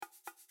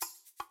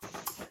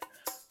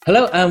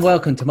Hello and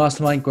welcome to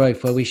Mastermind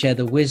Growth, where we share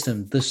the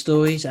wisdom, the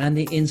stories, and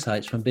the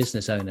insights from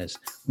business owners.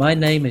 My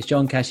name is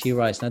John Cashew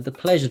Rice, and I have the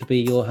pleasure to be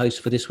your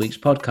host for this week's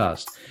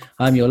podcast.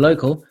 I'm your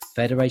local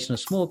Federation of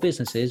Small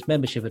Businesses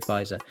membership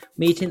advisor,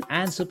 meeting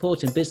and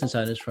supporting business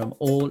owners from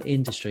all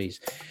industries.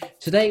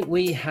 Today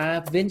we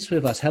have Vince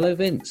with us. Hello,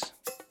 Vince.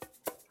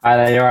 Hi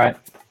there, you're right.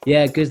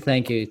 Yeah, good.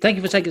 Thank you. Thank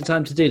you for taking the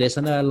time to do this.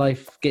 I know how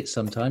life gets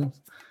sometimes.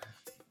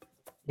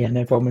 Yeah,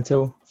 no problem at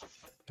all.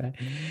 Okay.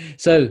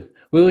 So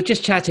we were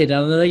just chatting,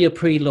 and I know you're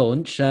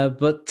pre-launch,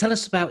 but tell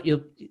us about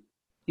your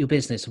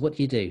business. What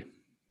do you do?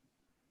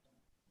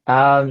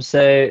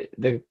 So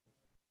the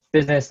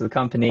business of the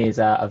company is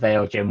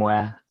Avail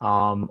Gymwear.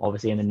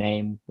 Obviously in the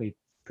name we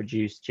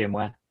produce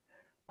gymwear.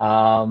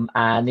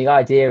 And the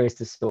idea is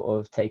to sort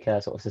of take a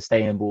sort of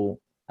sustainable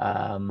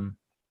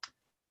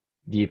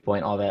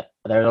viewpoint of it.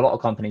 There are a lot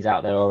of companies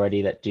out there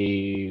already that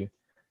do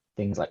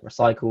things like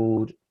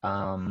recycled.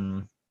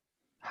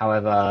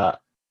 However,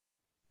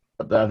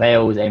 the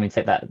Avail is aiming to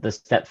take that the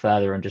step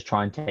further and just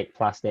try and take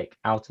plastic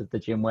out of the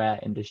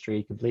gymwear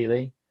industry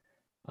completely.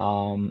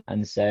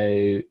 And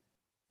so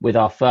with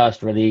our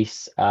first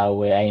release,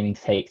 we're aiming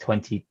to take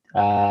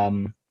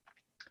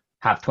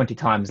have 20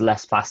 times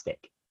less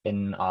plastic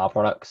in our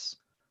products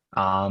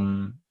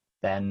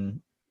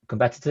than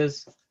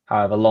competitors.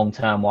 However, long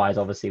term wise,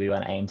 obviously we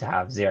want to aim to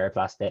have zero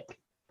plastic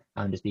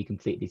and just be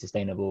completely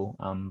sustainable,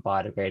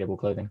 biodegradable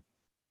clothing.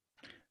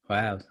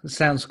 Wow, that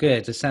sounds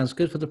good. It sounds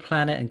good for the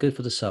planet and good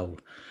for the soul.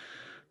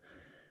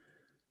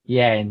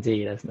 Yeah,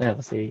 indeed.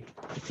 Obviously,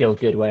 you feel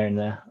good wearing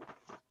the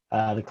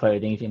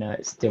clothing if you know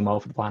it's doing well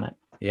for the planet.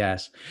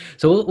 Yes.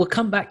 So we'll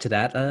come back to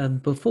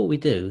that. Before we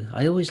do,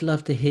 I always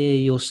love to hear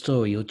your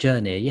story, your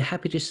journey. Are you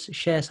happy to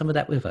share some of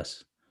that with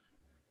us?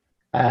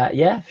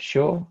 Yeah,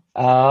 sure.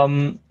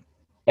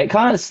 It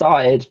kind of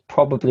started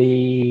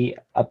probably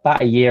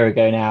about a year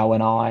ago now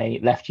when I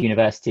left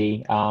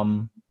university.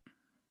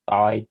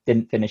 I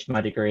didn't finish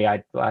my degree.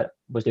 I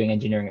was doing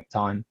engineering at the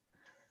time.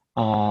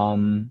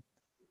 Um,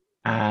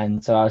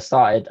 and so I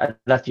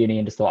left uni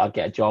and just thought I'd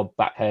get a job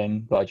back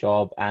home, got a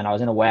job, and I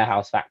was in a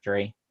warehouse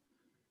factory.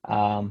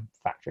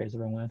 Factory is the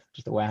wrong word,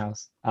 just a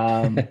warehouse.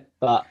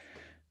 But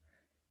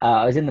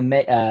I was in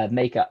the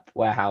makeup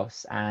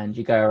warehouse, and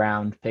you go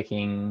around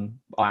picking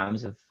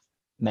items of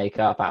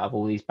makeup out of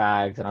all these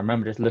bags. And I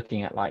remember just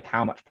looking at like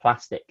how much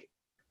plastic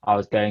I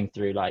was going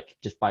through, like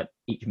just by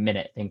each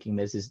minute, thinking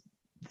this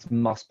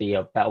must be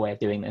a better way of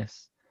doing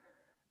this.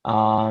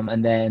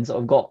 And then sort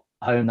of got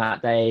home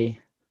that day,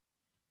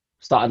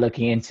 started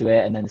looking into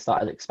it, and then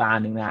started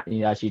expanding that. You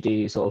know, as you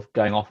do, sort of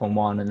going off on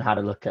one, and had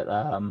a look at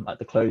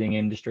the clothing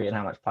industry and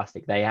how much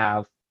plastic they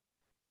have.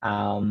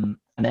 And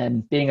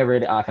then being a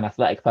really like an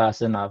athletic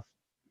person, I've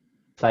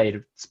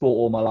played sport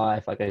all my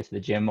life. I go to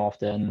the gym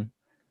often,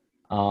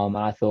 and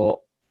I thought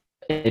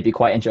it'd be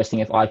quite interesting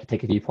if I could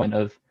take a viewpoint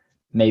of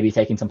maybe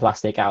taking some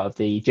plastic out of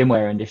the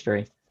gymwear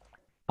industry.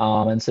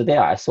 And so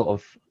there, I sort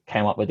of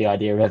came up with the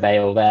idea of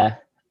Avail there,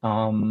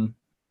 and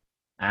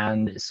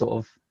it sort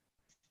of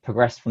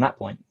progressed from that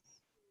point.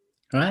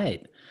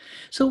 Right.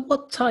 So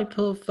what type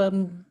of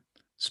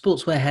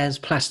sportswear has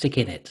plastic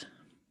in it,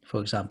 for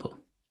example?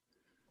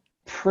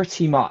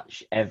 Pretty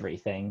much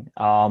everything.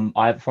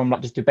 I from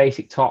like just a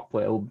basic top,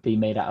 where it will be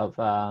made out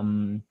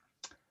of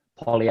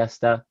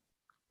polyester.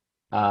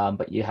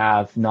 But you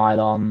have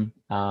nylon,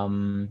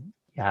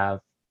 you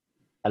have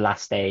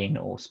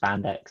elastane or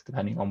spandex,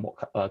 depending on what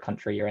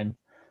country you're in.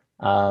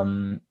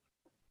 Um,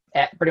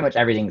 Pretty much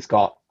everything's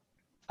got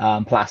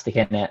plastic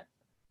in it,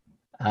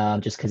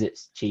 just because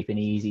it's cheap and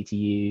easy to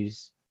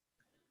use.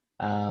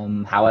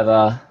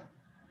 However,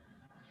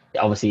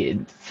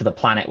 obviously, for the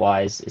planet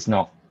wise, it's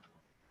not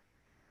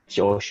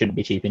sure shouldn't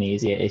be cheap and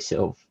easy. It's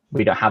sort of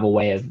we don't have a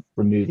way of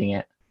removing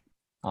it,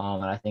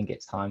 and I think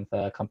it's time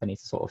for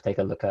companies to sort of take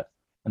a look at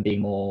and be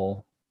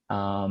more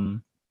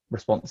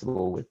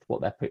responsible with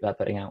what they're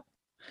putting out.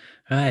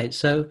 Right.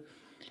 So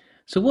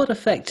what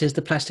effect is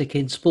the plastic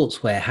in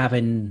sportswear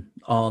having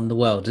on the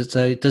world?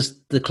 So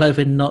does the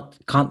clothing not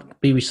can't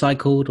be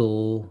recycled,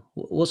 or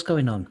what's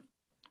going on?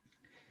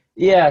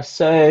 Yeah,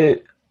 so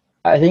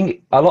I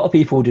think a lot of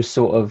people just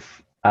sort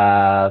of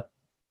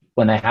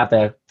when they have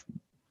their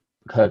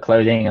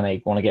clothing and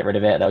they want to get rid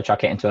of it, they'll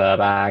chuck it into a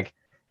bag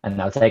and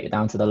they'll take it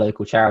down to the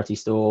local charity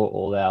store,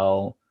 or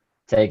they'll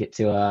take it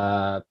to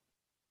a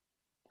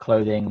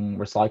clothing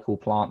recycle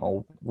plant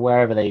or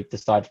wherever they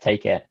decide to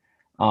take it.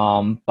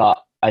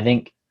 But I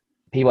think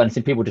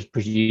people just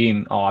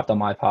presume, oh, I've done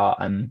my part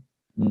and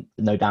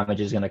no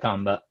damage is going to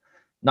come. But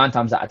 9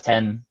 times out of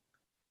 10,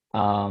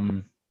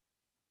 um,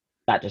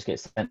 that just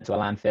gets sent to a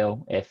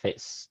landfill. If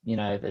it's,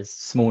 if there's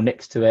small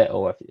nicks to it,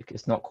 or if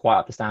it's not quite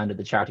up to standard,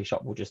 the charity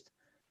shop will just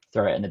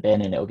throw it in the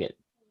bin and it'll get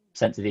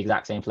sent to the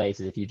exact same place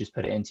as if you just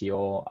put it into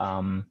your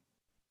home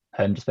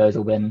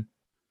disposal bin.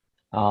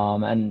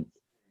 And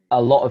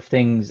a lot of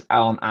things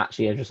aren't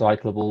actually as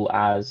recyclable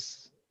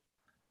as,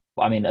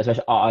 I mean,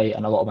 especially I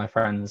and a lot of my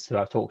friends who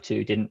I've talked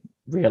to didn't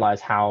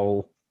realize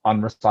how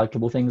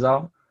unrecyclable things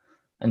are.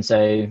 And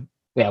so,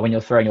 yeah, when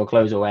you're throwing your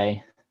clothes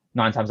away,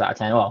 9 times out of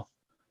 10, well,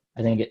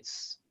 I think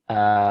it's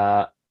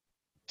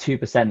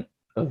 2%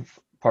 of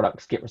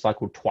products get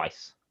recycled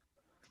twice.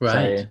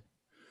 Right. So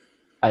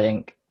I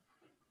think,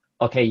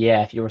 okay,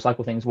 yeah, if you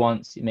recycle things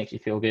once, it makes you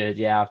feel good.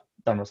 Yeah, I've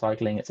done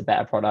recycling, it's a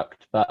better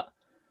product. But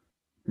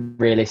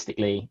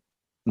realistically,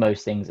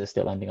 most things are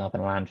still ending up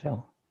in a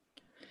landfill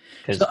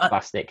So, because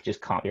plastic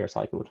just can't be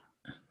recycled.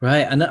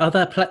 right. And are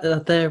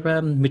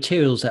there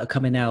materials that are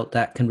coming out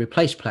that can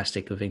replace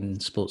plastic within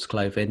sports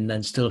clothing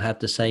and still have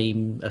the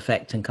same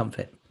effect and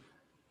comfort?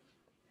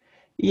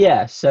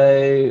 Yeah,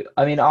 so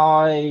I mean,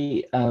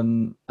 I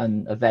and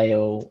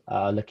Avail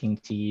are looking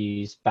to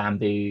use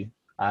bamboo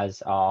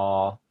as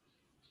our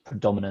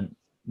predominant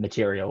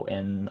material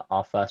in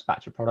our first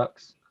batch of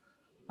products.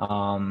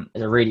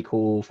 It's a really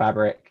cool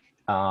fabric,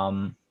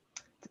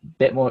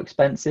 bit more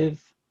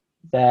expensive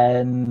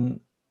than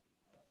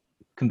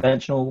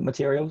conventional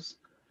materials.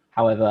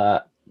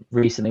 However,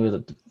 recently with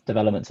the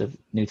developments of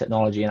new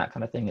technology and that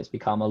kind of thing, it's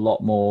become a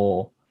lot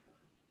more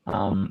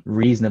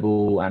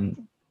reasonable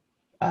and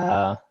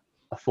uh,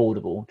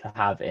 affordable to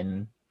have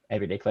in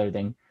everyday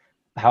clothing.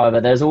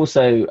 However, there's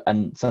also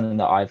something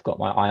that I've got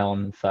my eye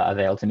on for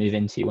Avail to move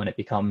into when it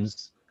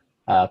becomes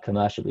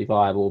commercially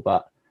viable.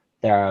 But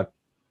there are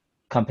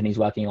companies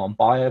working on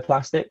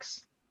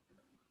bioplastics,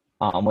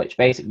 which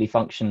basically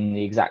function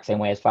the exact same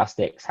way as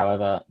plastics.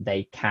 However,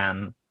 they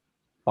can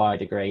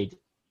biodegrade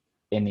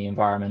in the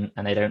environment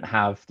and they don't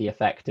have the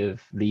effect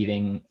of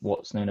leaving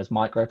what's known as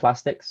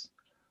microplastics,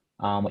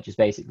 which is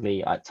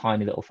basically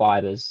tiny little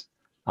fibers,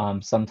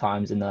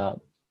 sometimes in the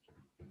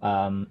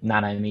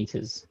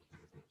nanometers,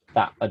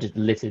 that are just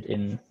littered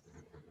in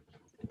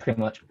pretty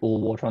much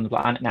all water on the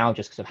planet now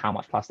just because of how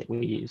much plastic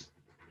we use.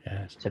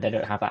 Yes. So they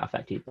don't have that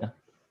effect either.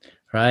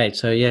 Right.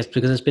 So yes,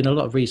 because there's been a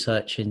lot of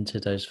research into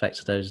those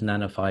effects of those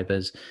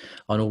nanofibers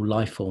on all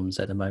life forms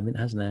at the moment,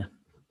 hasn't there?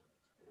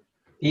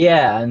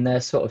 Yeah, and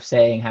they're sort of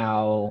saying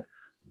how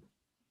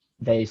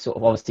they sort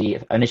of obviously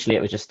initially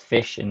it was just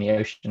fish in the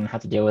ocean had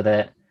to deal with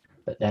it,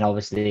 but then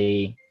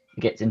obviously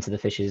it gets into the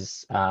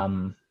fish's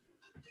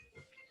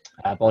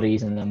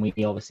bodies, and then we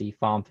obviously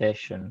farm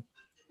fish and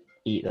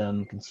eat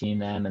them, consume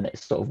them, and it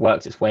sort of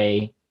works its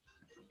way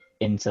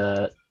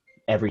into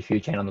every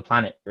food chain on the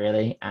planet,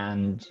 really.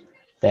 And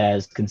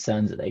there's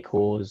concerns that they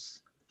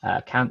cause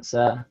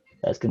cancer.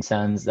 There's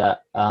concerns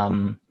that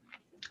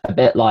a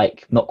bit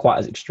like, not quite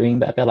as extreme,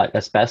 but a bit like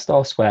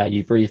asbestos, where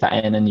you breathe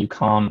that in and you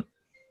can't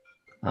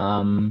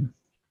ever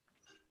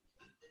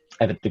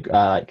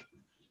like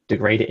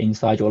degrade it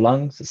inside your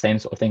lungs. The same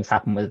sort of things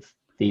happen with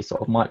these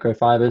sort of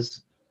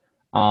microfibers.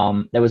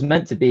 There was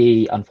meant to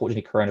be,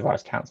 unfortunately,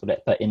 coronavirus cancelled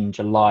it, but in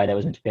July there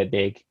was meant to be a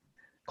big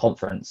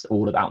conference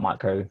all about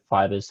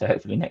microfibers. So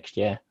hopefully next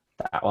year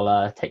that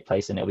will take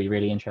place, and it'll be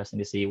really interesting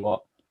to see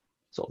what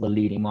sort of the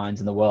leading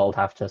minds in the world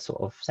have to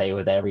sort of say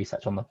with their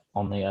research on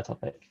the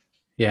topic.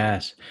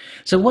 Yes.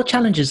 So what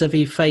challenges have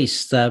you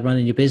faced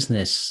running your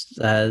business,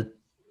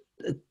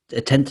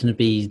 attempting to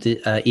be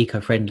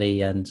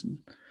eco-friendly and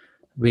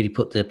really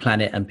put the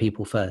planet and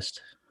people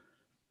first?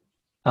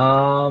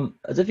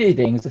 There's a few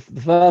things. The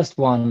first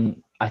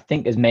one I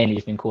think has mainly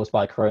just been caused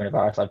by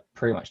coronavirus. I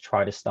pretty much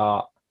tried to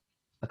start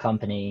a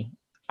company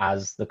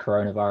as the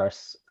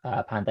coronavirus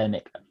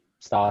pandemic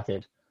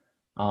started.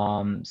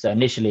 So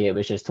initially it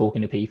was just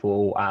talking to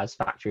people as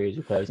factories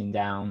were closing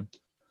down,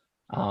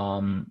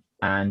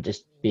 and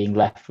just being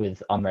left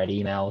with unread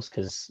emails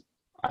because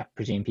I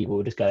presume people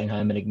were just going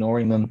home and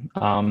ignoring them.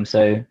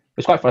 So it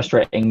was quite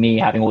frustrating, me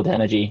having all the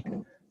energy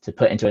to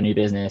put into a new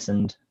business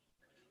and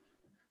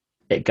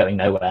it going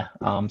nowhere.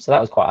 So that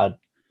was quite a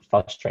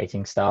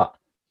frustrating start.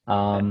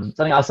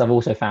 Something else I've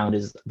also found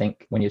is, I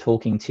think when you're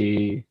talking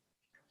to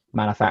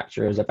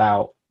manufacturers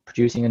about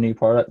producing a new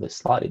product that's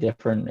slightly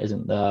different,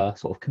 isn't the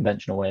sort of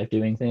conventional way of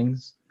doing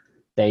things,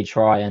 they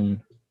try and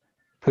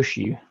push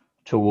you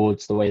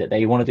towards the way that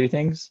they want to do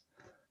things,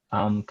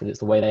 because it's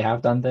the way they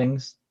have done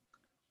things.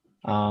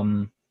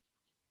 And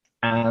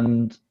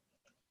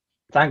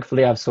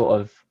thankfully I've sort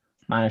of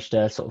managed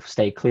to sort of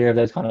stay clear of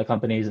those kind of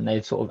companies, and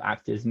they've sort of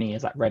acted as me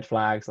as like red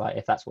flags. Like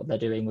if that's what they're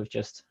doing with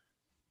just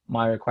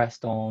my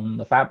request on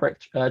the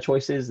fabric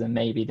choices, then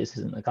maybe this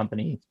isn't the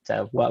company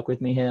to work with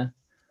me here.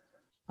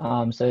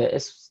 So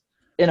it's,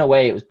 in a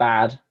way, it was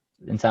bad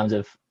in terms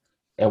of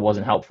it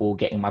wasn't helpful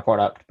getting my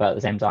product, but at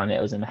the same time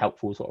it was a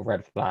helpful sort of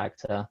red flag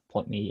to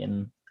point me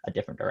in a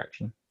different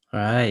direction.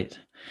 Right.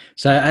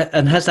 So,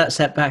 and has that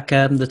set back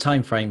the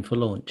time frame for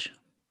launch?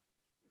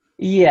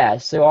 Yeah,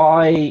 so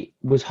I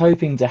was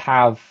hoping to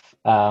have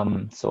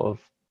sort of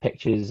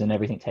pictures and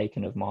everything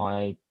taken of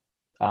my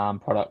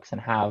products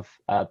and have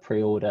a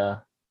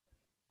pre-order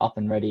up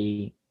and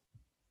ready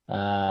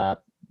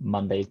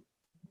Monday,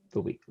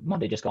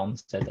 Monday just gone,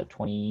 so the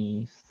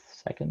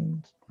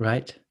 22nd,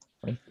 Right.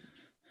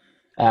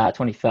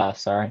 21st,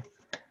 sorry.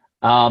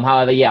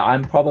 However, yeah,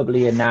 I'm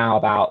probably now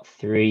about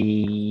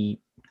three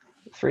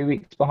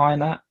weeks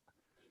behind that.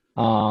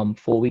 4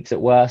 weeks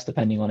at worst,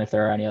 depending on if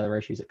there are any other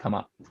issues that come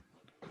up.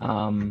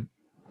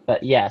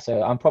 But yeah,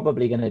 so I'm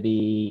probably going to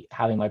be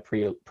having my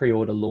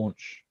pre-order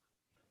launch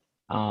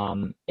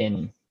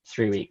in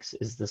 3 weeks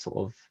is the sort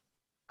of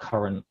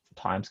current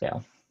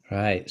timescale.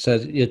 Right. So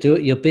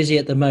you're busy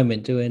at the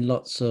moment doing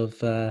lots of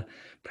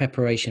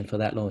preparation for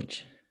that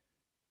launch.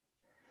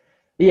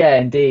 Yeah,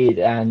 indeed.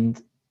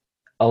 And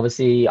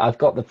obviously, I've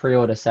got the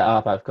pre-order set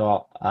up.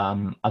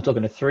 I'm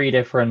talking to 3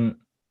 different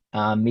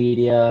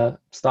media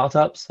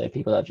startups, so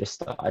people that just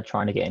started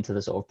trying to get into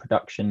the sort of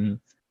production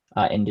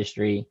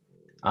industry,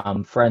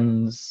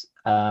 friends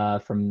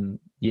from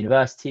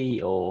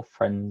university or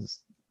friends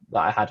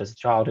that I had as a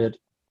childhood,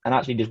 and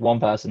actually just one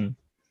person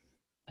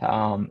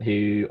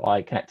who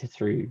I connected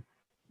through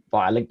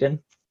via LinkedIn.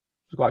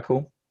 It was quite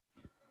cool.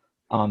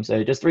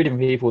 So just 3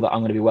 different people that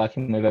I'm going to be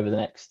working with over the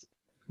next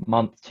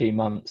month, 2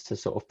 months to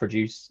sort of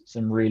produce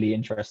some really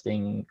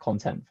interesting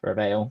content for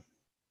Avail.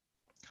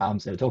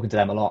 So talking to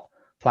them a lot,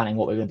 planning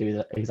what we're going to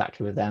do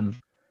exactly with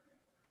them.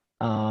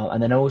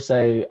 And then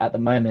also at the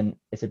moment,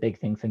 it's a big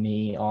thing for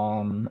me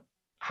on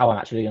how I'm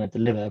actually going to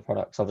deliver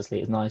products. Obviously,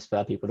 it's nice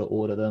for people to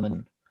order them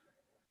and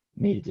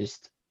me to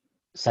just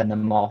send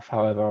them off.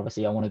 However,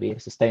 obviously, I want to be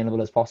as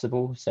sustainable as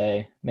possible.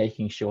 So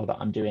making sure that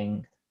I'm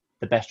doing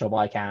the best job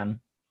I can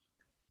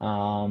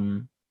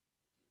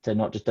to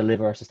not just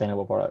deliver a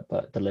sustainable product,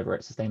 but deliver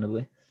it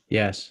sustainably.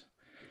 Yes,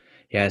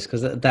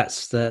 because that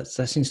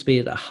seems to be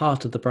at the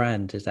heart of the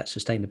brand, is that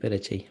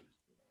sustainability.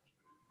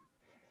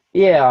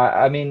 Yeah,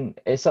 I mean,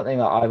 it's something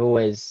that I've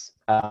always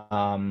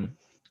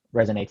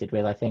resonated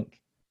with. I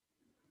think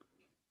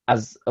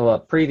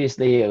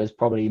previously it was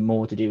probably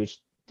more to do with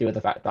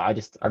the fact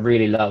that I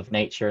really love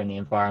nature and the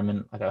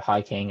environment. I go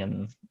hiking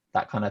and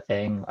that kind of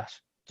thing. I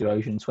do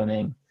ocean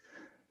swimming.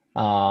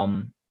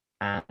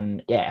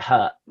 And yeah, it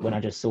hurt when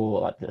I just saw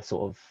like the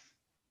sort of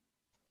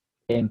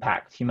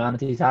impact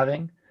humanity is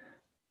having.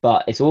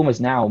 But it's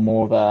almost now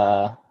more of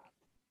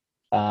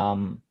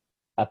a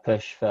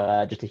push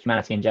for just the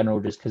humanity in general,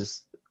 just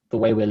because the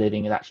way we're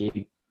living is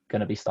actually going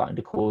to be starting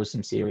to cause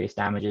some serious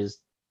damages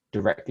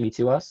directly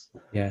to us.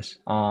 Yes.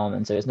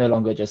 And so it's no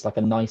longer just like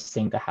a nice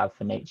thing to have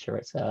for nature.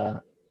 It's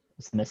a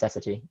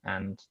necessity,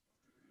 and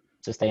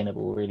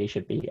sustainable really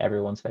should be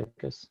everyone's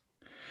focus.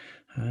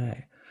 All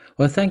right.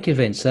 Well, thank you,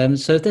 Vince. So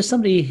if there's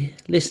somebody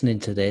listening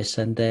to this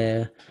and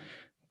they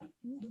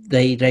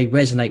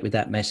resonate with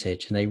that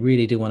message and they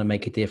really do want to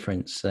make a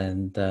difference,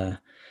 and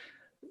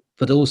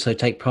but also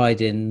take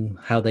pride in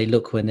how they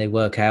look when they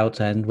work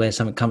out and wear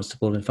something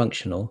comfortable and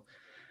functional,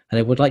 and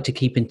they would like to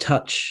keep in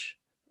touch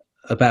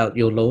about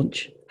your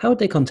launch, how would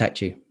they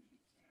contact you?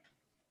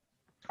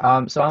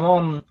 So I'm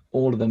on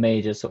all of the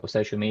major sort of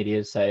social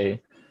medias. So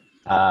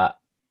at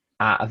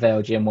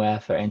Avail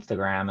Gymwear for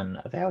Instagram and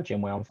Avail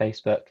Gymwear on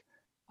Facebook.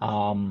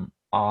 I'm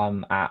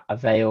at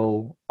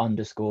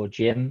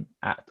Avail_gym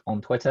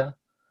on Twitter.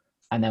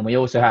 And then we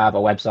also have a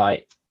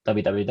website,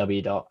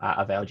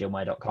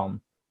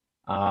 www.availjimwear.com.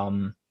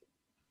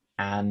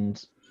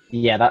 And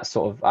yeah, that's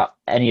sort of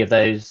any of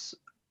those.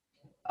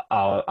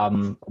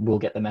 We'll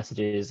get the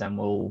messages and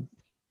we'll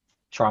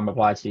try and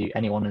reply to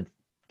anyone who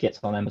gets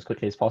on them as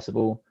quickly as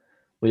possible.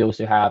 We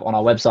also have on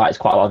our website is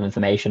quite a lot of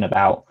information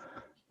about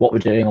what we're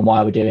doing and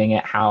why we're doing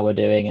it, how we're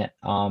doing it.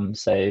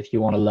 So if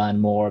you want to learn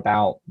more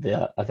about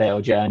the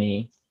Avail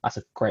journey, that's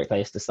a great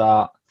place to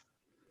start.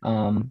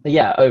 But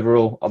yeah,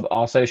 overall,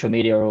 our social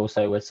media are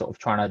also, we're sort of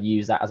trying to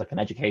use that as like an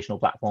educational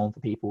platform for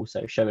people.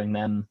 So showing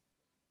them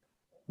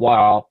why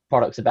our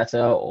products are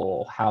better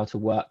or how to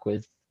work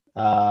with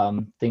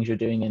things you're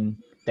doing in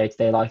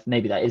day-to-day life.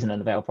 Maybe that isn't an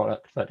Avail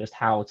product, but just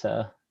how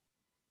to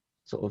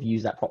sort of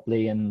use that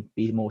properly and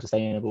be more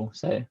sustainable.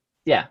 So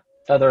yeah,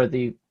 either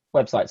the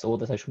websites or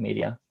the social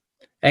media.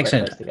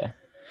 Excellent. Great place to go.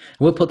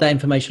 We'll put that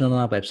information on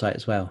our website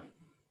as well.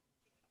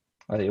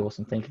 Really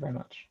awesome. Thank you very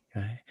much.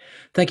 Okay.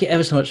 Thank you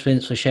ever so much,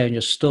 Vince, for sharing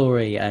your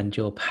story and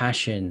your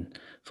passion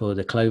for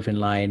the clothing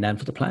line and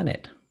for the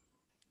planet.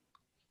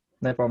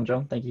 No problem,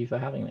 John. Thank you for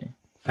having me.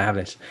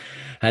 Fabulous.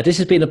 This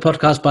has been a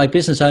podcast by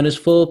business owners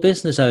for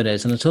business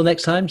owners. And until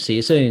next time, see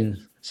you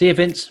soon. See you,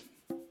 Vince.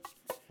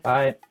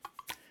 Bye.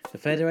 The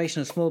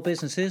Federation of Small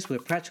Businesses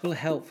with practical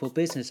help for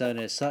business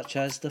owners, such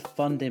as the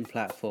funding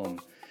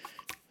platform.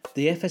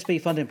 The FSB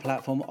funding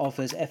platform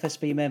offers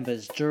FSB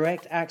members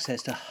direct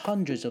access to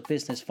hundreds of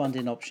business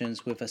funding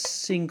options with a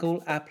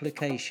single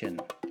application.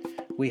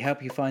 We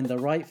help you find the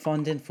right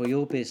funding for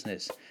your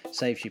business,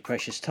 saves you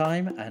precious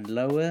time and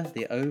lower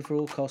the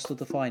overall cost of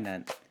the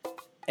finance.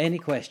 Any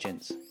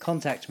questions?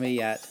 Contact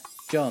me at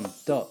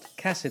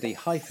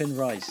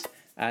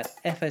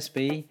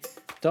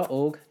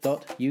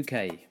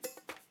john.cassidy-rice@fsb.org.uk.